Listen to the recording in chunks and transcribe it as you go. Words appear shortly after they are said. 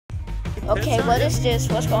Okay, what is this?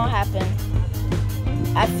 What's gonna happen?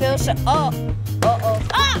 I feel so. Oh.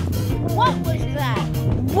 Ah! What was that?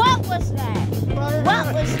 What was that?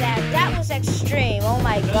 What was that? That was extreme. Oh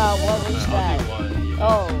my God, what was that?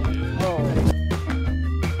 Oh.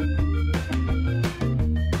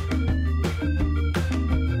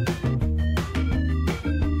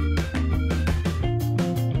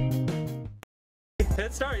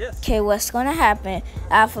 Hit start, yes. Okay, what's gonna happen?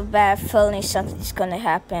 I have a bad feeling something's gonna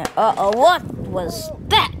happen. What was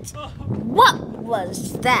that? What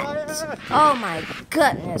was that? Oh my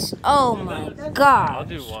goodness. Oh my God. I'll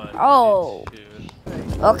do one. Oh.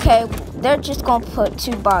 Okay, they're just gonna put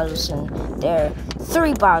 2 bottles in there.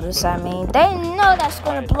 3 bottles, I mean. They know that's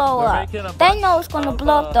gonna blow up. They know it's gonna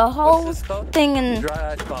blow up the whole thing, and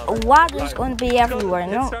water's gonna be everywhere.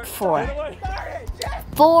 No, 4.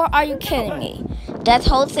 4? Are you kidding me? That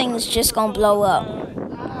whole thing is just gonna blow up.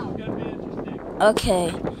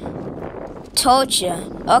 Okay. Told you.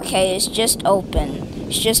 Okay, it's just open.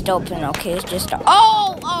 It's just open. Okay, it's just.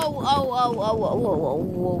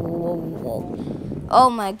 Oh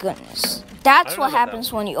my goodness. That's what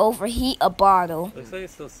happens when you overheat a bottle. Looks like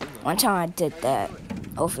it's still sitting there. One time I did that.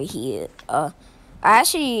 Overheated. I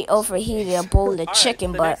actually overheated a bowl of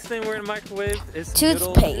chicken, but next thing we're gonna microwave is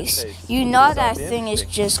toothpaste. You know that thing is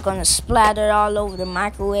just gonna splatter all over the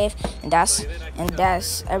microwave, and that's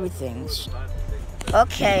everything.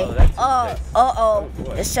 Okay.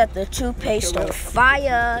 It set the toothpaste on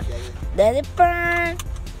fire. Let it burn.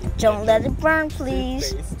 Don't let it burn,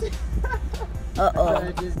 please. This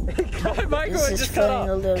is feeling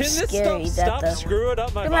a little scary that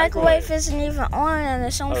the microwave isn't even on and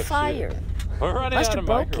it's on fire. We're running out of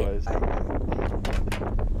microwaves.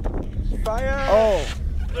 Fire! Oh,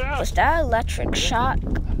 was that electric shock?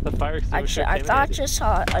 The fire extinguisher. I thought I just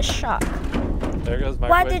saw a shock. There goes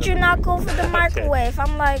Why did you not go for the microwave?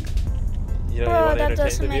 I'm like, bro, that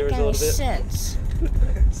doesn't make any sense.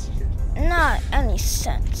 Not any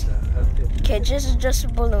sense. Okay, this is just a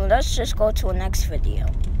balloon. Let's just go to the next video.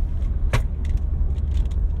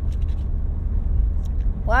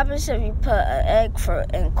 What happens if you put an egg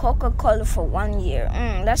in Coca-Cola for 1 year?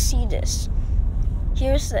 Let's see this.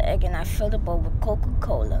 Here's the egg, and I filled it up with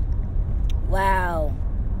Coca-Cola. Wow.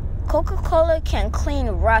 Coca-Cola can clean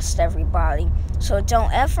rust, everybody. So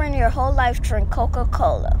don't ever in your whole life drink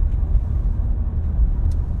Coca-Cola.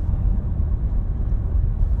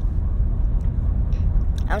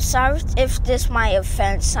 I'm sorry if this might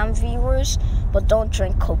offend some viewers, but don't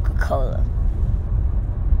drink Coca-Cola.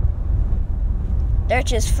 They're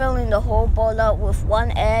just filling the whole bowl up with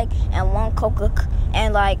 1 egg and 1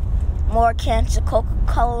 and like more cans of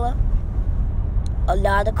Coca-Cola. A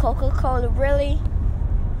lot of Coca-Cola, really?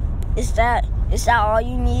 Is that all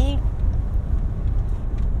you need?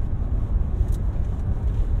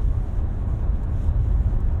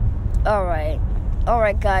 Alright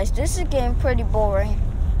guys, this is getting pretty boring.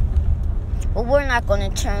 But we're not gonna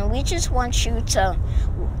turn. We just want you to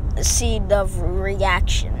see the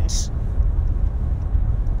reactions.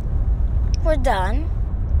 We're done.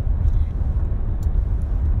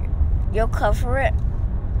 You'll cover it.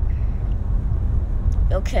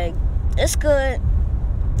 Okay, it's good.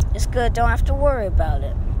 It's good, don't have to worry about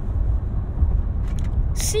it.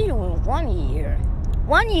 See you in 1 year.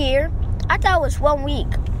 1 year? I thought it was 1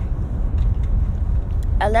 week.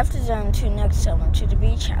 I left it until next summer to the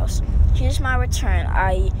beach house. Here's my return.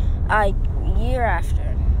 Year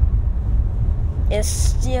after. It's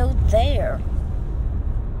still there.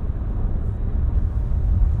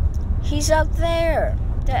 He's up there.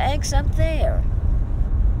 The egg's up there.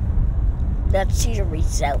 Let's see the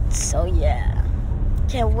results. So yeah.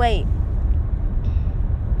 Can't wait.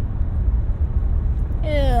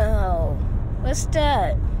 Ew. What's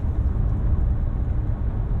that?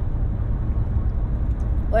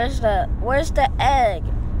 Where's the egg?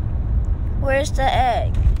 Where's the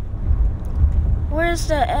egg? Where's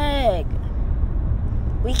the egg?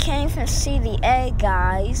 We can't even see the egg,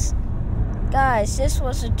 guys. Guys, this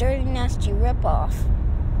was a dirty, nasty ripoff.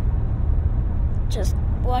 Just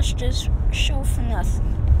watch this show for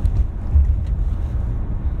nothing.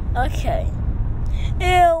 Okay.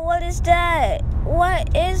 Ew, what is that?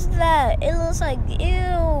 What is that? It looks like,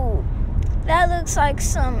 ew. That looks like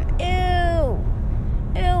some, ew.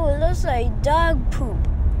 Ew, it looks like dog poop.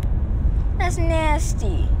 That's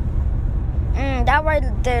nasty. That right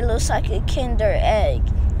there looks like a Kinder egg.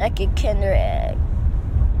 Like a Kinder egg.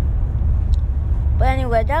 But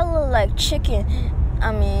anyway, that looks like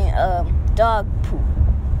dog poop.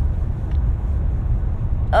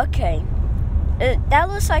 Okay. That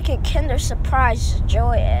looks like a Kinder Surprise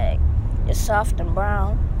Joy egg. It's soft and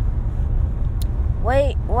brown.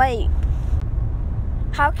 Wait.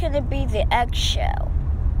 How can it be the eggshell?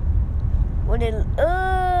 Would it?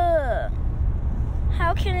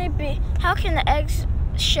 How can it be? How can the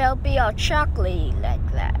eggshell be all chocolatey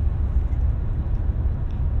like that?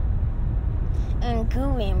 And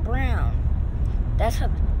gooey and brown. That's how.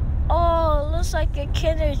 Oh, it looks like a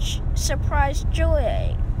Kinder Surprise Joy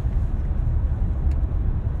egg.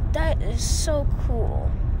 That is so cool.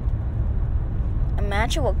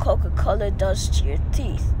 Imagine what Coca-Cola does to your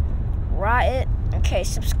teeth. Rot it. Okay,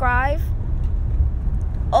 subscribe.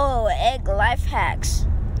 Oh, egg life hacks.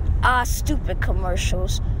 Ah, stupid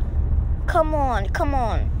commercials. Come on, come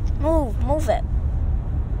on. Move it.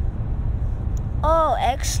 Oh,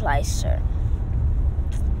 egg slicer.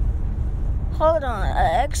 Hold on,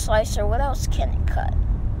 an egg slicer, what else can it cut?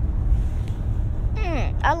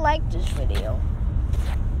 I like this video.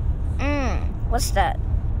 What's that?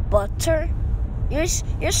 Butter? You're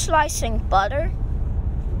slicing butter?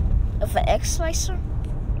 Of an egg slicer?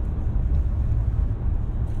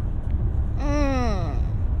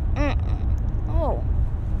 Oh.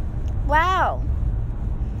 Wow.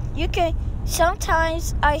 You can,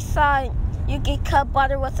 sometimes I thought you could cut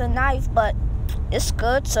butter with a knife, but it's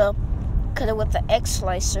good to cut it with the egg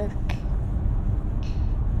slicer.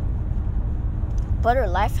 Butter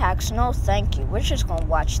life hacks, no thank you. We're just gonna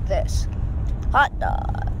watch this. Hot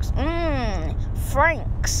dogs.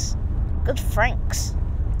 Franks. Good Franks.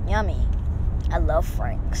 Yummy. I love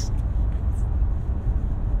Franks.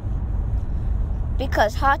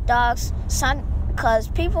 Because hot dogs, because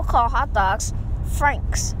people call hot dogs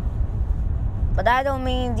Franks. But I don't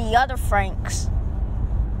mean the other Franks.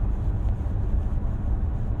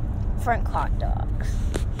 Frank hot dogs.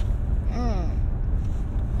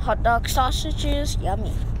 Hot dog sausages,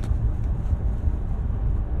 yummy.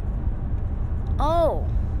 Oh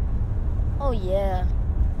yeah.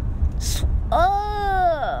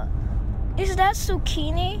 Is that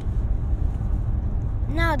zucchini?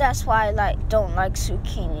 No, that's why I don't like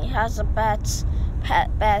zucchini. It has a bad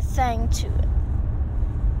thing to it.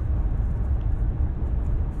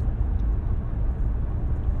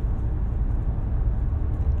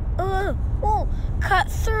 Oh, cut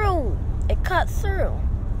through. It cut through.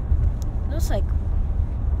 Looks like.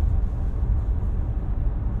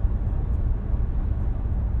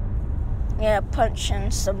 Yeah, punching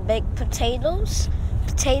some baked potatoes.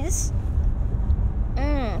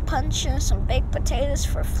 Punching some baked potatoes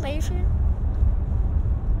for flavor.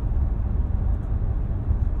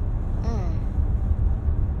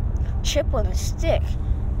 Chip on the stick.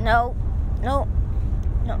 No.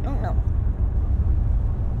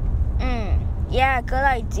 Yeah, good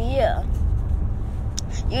idea.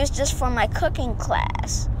 Use this for my cooking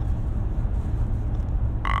class.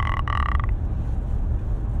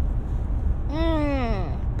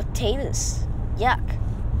 Potatoes. Yuck.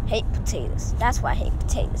 Hate potatoes. That's why I hate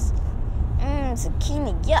potatoes.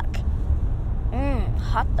 Zucchini. Yuck.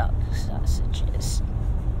 Hot dog sausages.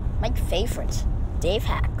 My favorite. Dave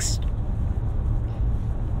hacks.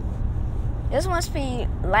 This must be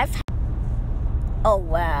life hack. Oh,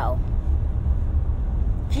 wow.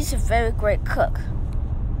 He's a very great cook.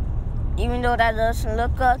 Even though that doesn't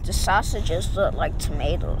look good, the sausages look like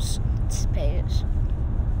tomatoes. Potatoes.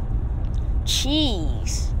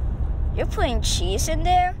 Cheese. You're putting cheese in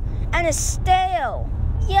there? And it's stale.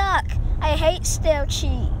 Yuck. I hate stale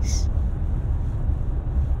cheese.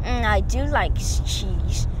 I do like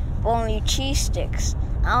cheese, but only cheese sticks.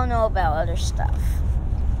 I don't know about other stuff.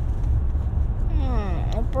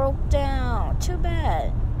 It broke down. Too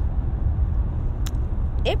bad.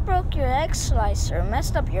 It broke your egg slicer,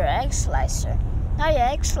 messed up your egg slicer. Now your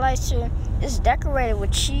egg slicer is decorated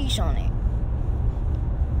with cheese on it.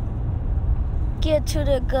 Get to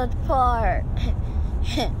the good part.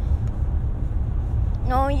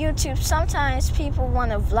 On YouTube, sometimes people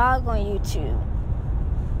want to vlog on YouTube.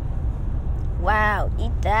 Wow,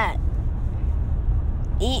 eat that.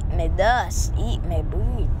 Eat me dust. Eat me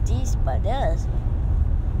booty. These butters.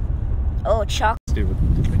 Oh, chocolate. Stupid.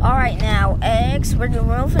 Alright now, eggs. We're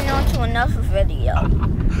moving on to another video.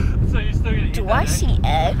 So you're still gonna eat Do I see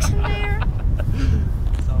eggs in there?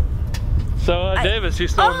 So, Davis, you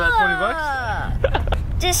still that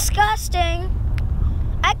 $20? Disgusting.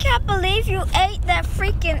 I can't believe you ate that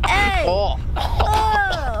freaking egg. Oh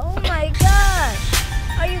my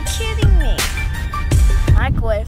gosh. Are you kidding me? Microwave.